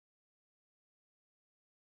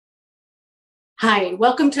Hi,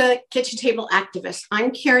 welcome to Kitchen Table Activists. I'm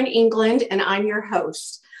Karen England and I'm your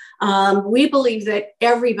host. We believe that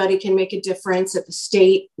everybody can make a difference at the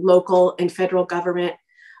state, local, and federal government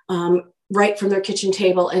right from their kitchen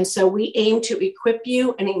table. And so we aim to equip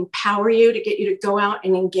you and empower you to get you to go out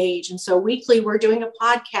and engage. And so weekly, we're doing a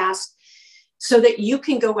podcast so that you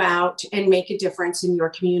can go out and make a difference in your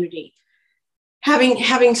community.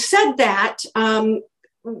 Having said that,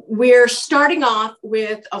 we're starting off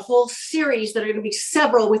with a whole series that are going to be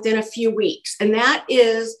several within a few weeks. And that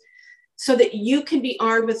is so that you can be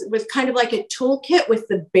armed with kind of like a toolkit with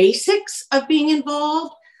the basics of being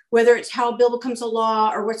involved, whether it's how a bill becomes a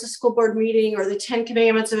law or what's a school board meeting or the 10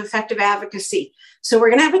 commandments of effective advocacy. So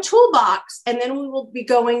we're going to have a toolbox, and then we will be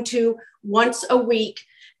going to once a week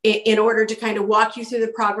in order to kind of walk you through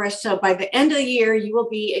the progress. So by the end of the year, you will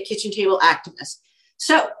be a kitchen table activist.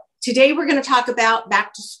 So today, we're going to talk about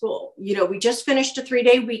back to school. You know, we just finished a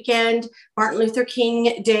 3-day weekend, Martin Luther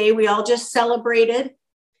King Day. We all just celebrated.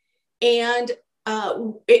 And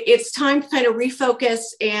it's time to kind of refocus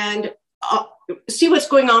and see what's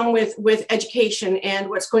going on with education and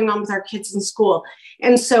what's going on with our kids in school.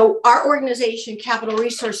 And so our organization, Capital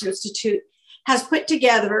Resource Institute, has put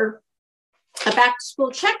together a back to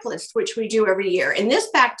school checklist, which we do every year. And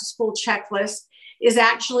this back to school checklist is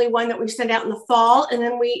actually one that we send out in the fall, and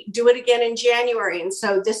then we do it again in January. And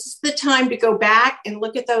so this is the time to go back and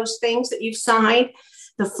look at those things that you've signed,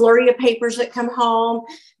 the flurry of papers that come home.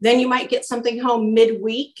 Then you might get something home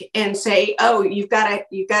midweek and say, oh, you've got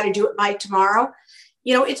to do it by tomorrow.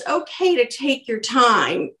 You know, it's okay to take your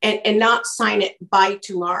time and not sign it by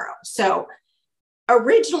tomorrow. So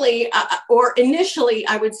originally or initially,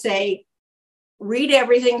 I would say, read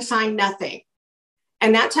everything, sign nothing.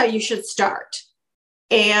 And that's how you should start.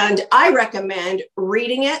 And I recommend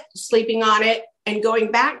reading it, sleeping on it, and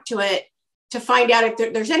going back to it to find out if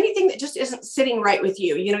there's anything that just isn't sitting right with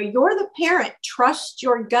you. You know, you're the parent. Trust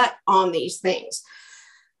your gut on these things.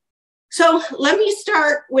 So let me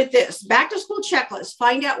start with this. Back to school checklist.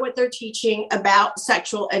 Find out what they're teaching about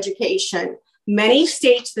sexual education. Many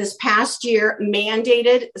states this past year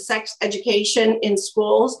mandated sex education in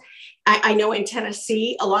schools. I know in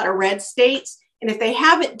Tennessee, a lot of red states. And if they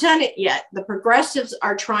haven't done it yet, the progressives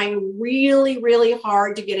are trying really, really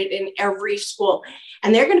hard to get it in every school.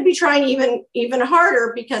 And they're going to be trying even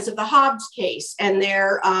harder because of the Hobbs case. And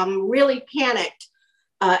they're really panicked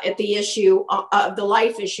at the issue of the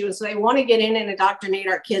life issue. And so they want to get in and indoctrinate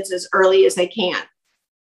our kids as early as they can.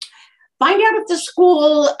 Find out if the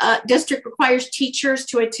school district requires teachers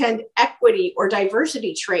to attend equity or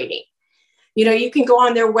diversity training. You know, you can go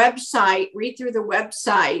on their website, read through the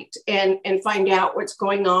website and find out what's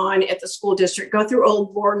going on at the school district, go through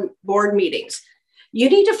old board meetings. You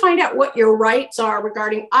need to find out what your rights are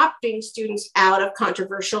regarding opting students out of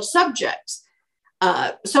controversial subjects,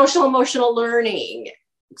 social emotional learning,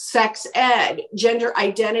 sex ed, gender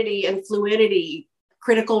identity and fluidity,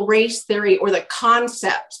 critical race theory, or the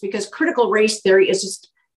concepts, because critical race theory is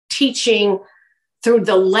just teaching through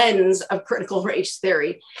the lens of critical race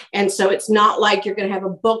theory. And so it's not like you're going to have a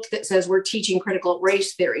book that says we're teaching critical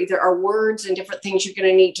race theory. There are words and different things you're going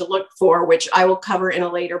to need to look for, which I will cover in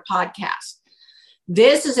a later podcast.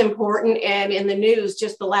 This is important. And in the news,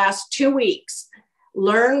 just the last 2 weeks,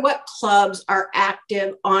 learn what clubs are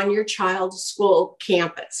active on your child's school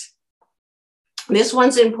campus. This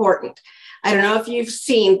one's important. I don't know if you've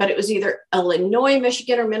seen, but it was either Illinois,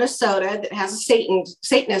 Michigan, or Minnesota that has a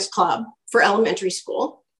Satanist club for elementary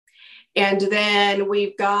school. And then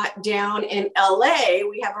we've got down in LA,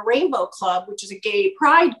 we have a Rainbow Club, which is a gay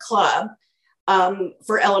pride club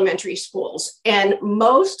for elementary schools. And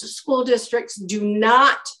most school districts do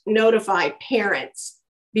not notify parents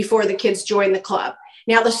before the kids join the club.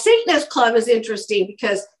 Now, the Satanist club is interesting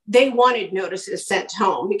because they wanted notices sent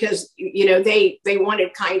home because, you know, they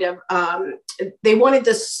wanted they wanted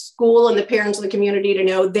the school and the parents of the community to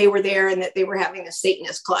know they were there and that they were having a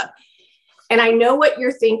Satanist club. And I know what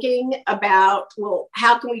you're thinking about, well,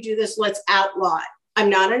 how can we do this? Let's outlaw it. I'm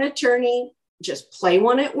not an attorney, just play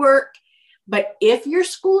one at work. But if your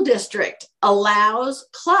school district allows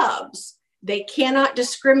clubs, they cannot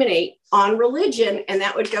discriminate on religion, and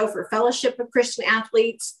that would go for Fellowship of Christian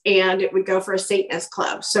Athletes, and it would go for a Satanist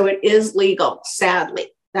club. So it is legal, sadly.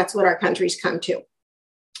 That's what our country's come to.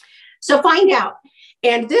 So find out.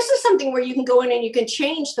 And this is something where you can go in and you can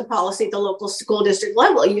change the policy at the local school district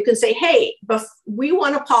level. You can say, hey, we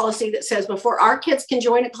want a policy that says before our kids can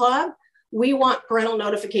join a club, we want parental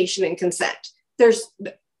notification and consent. There's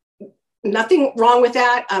nothing wrong with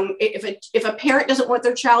that. If a parent doesn't want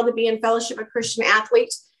their child to be in Fellowship of Christian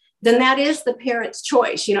Athletes, then that is the parent's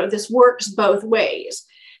choice. You know, this works both ways.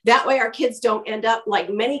 That way our kids don't end up like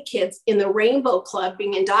many kids in the Rainbow Club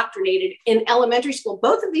being indoctrinated in elementary school.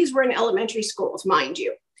 Both of these were in elementary schools, mind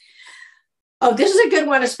you. Oh, this is a good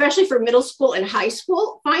one, especially for middle school and high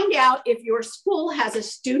school. Find out if your school has a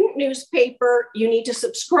student newspaper. You need to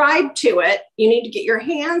subscribe to it. You need to get your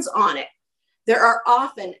hands on it. There are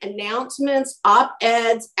often announcements,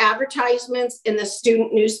 op-eds, advertisements in the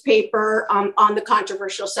student newspaper on the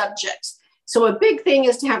controversial subjects. So a big thing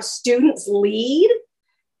is to have students lead.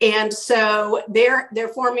 And so they're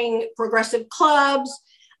forming progressive clubs.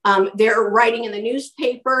 They're writing in the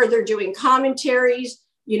newspaper. They're doing commentaries.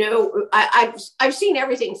 You know, I've seen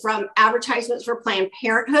everything from advertisements for Planned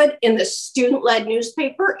Parenthood in the student-led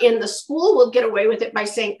newspaper. In the school will get away with it by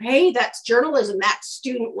saying, hey, that's journalism, that's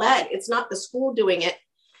student-led. It's not the school doing it.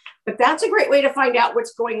 But that's a great way to find out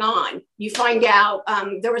what's going on. You find out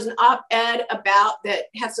there was an op-ed about that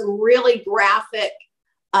had some really graphic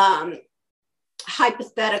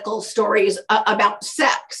hypothetical stories about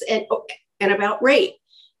sex and about rape.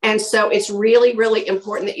 And so it's really, really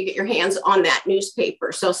important that you get your hands on that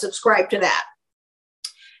newspaper. So subscribe to that.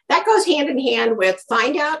 That goes hand in hand with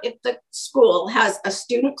find out if the school has a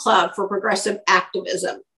student club for progressive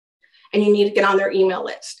activism, and you need to get on their email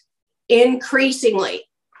list. Increasingly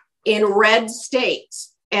in red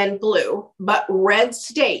states and blue, but red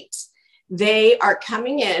states, they are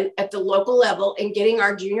coming in at the local level and getting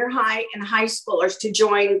our junior high and high schoolers to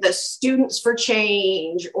join the Students for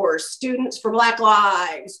Change or Students for Black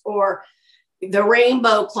Lives or the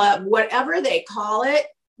Rainbow Club, whatever they call it.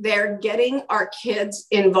 They're getting our kids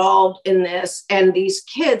involved in this, and these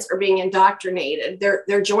kids are being indoctrinated.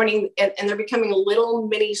 They're joining and they're becoming little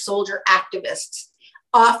mini soldier activists,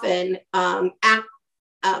 often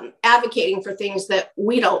advocating for things that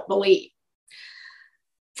we don't believe.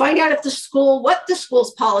 Find out if what the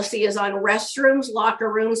school's policy is on restrooms,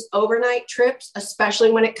 locker rooms, overnight trips, especially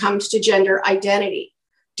when it comes to gender identity.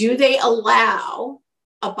 Do they allow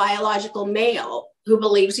a biological male who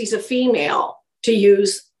believes he's a female to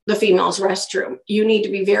use the female's restroom? You need to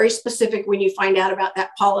be very specific when you find out about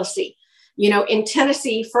that policy. You know, in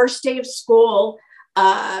Tennessee, first day of school,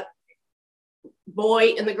 boy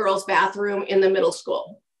in the girls' bathroom in the middle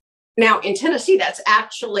school. Now, in Tennessee, that's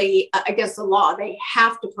actually against the law. They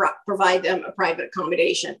have to provide them a private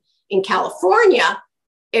accommodation. In California,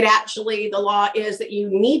 the law is that you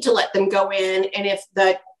need to let them go in. And if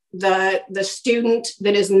the student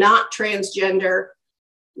that is not transgender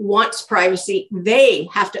wants privacy, they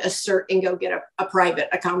have to assert and go get a private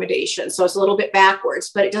accommodation. So it's a little bit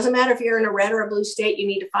backwards, but it doesn't matter if you're in a red or a blue state, you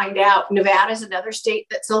need to find out. Nevada is another state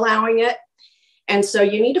that's allowing it. And so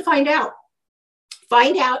you need to find out.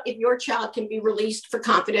 Find out if your child can be released for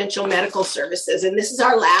confidential medical services. And this is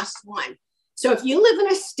our last one. So if you live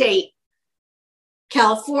in a state,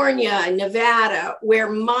 California, Nevada, where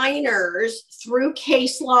minors through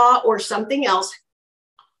case law or something else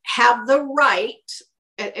have the right,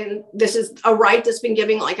 and this is a right that's been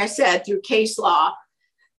given, like I said, through case law,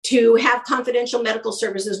 to have confidential medical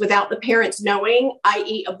services without the parents knowing,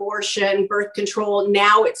 i.e. abortion, birth control.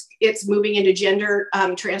 Now it's moving into gender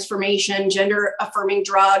transformation, gender affirming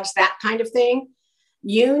drugs, that kind of thing.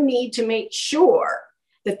 You need to make sure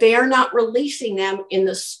that they are not releasing them in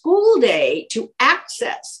the school day to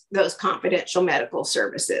access those confidential medical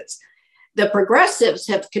services. The progressives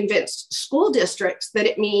have convinced school districts that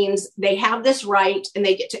it means they have this right and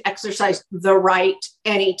they get to exercise the right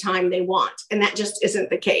anytime they want. And that just isn't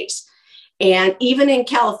the case. And even in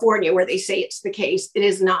California, where they say it's the case, it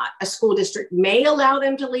is not. A school district may allow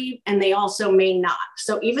them to leave and they also may not.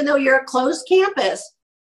 So even though you're a closed campus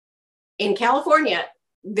in California,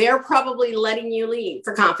 they're probably letting you leave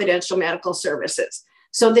for confidential medical services.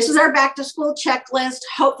 So this is our back to school checklist.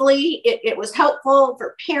 Hopefully it was helpful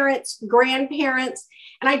for parents, grandparents.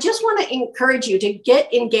 And I just want to encourage you to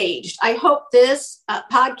get engaged. I hope this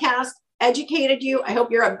podcast educated you. I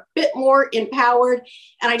hope you're a bit more empowered.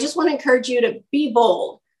 And I just want to encourage you to be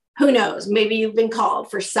bold. Who knows? Maybe you've been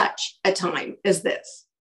called for such a time as this.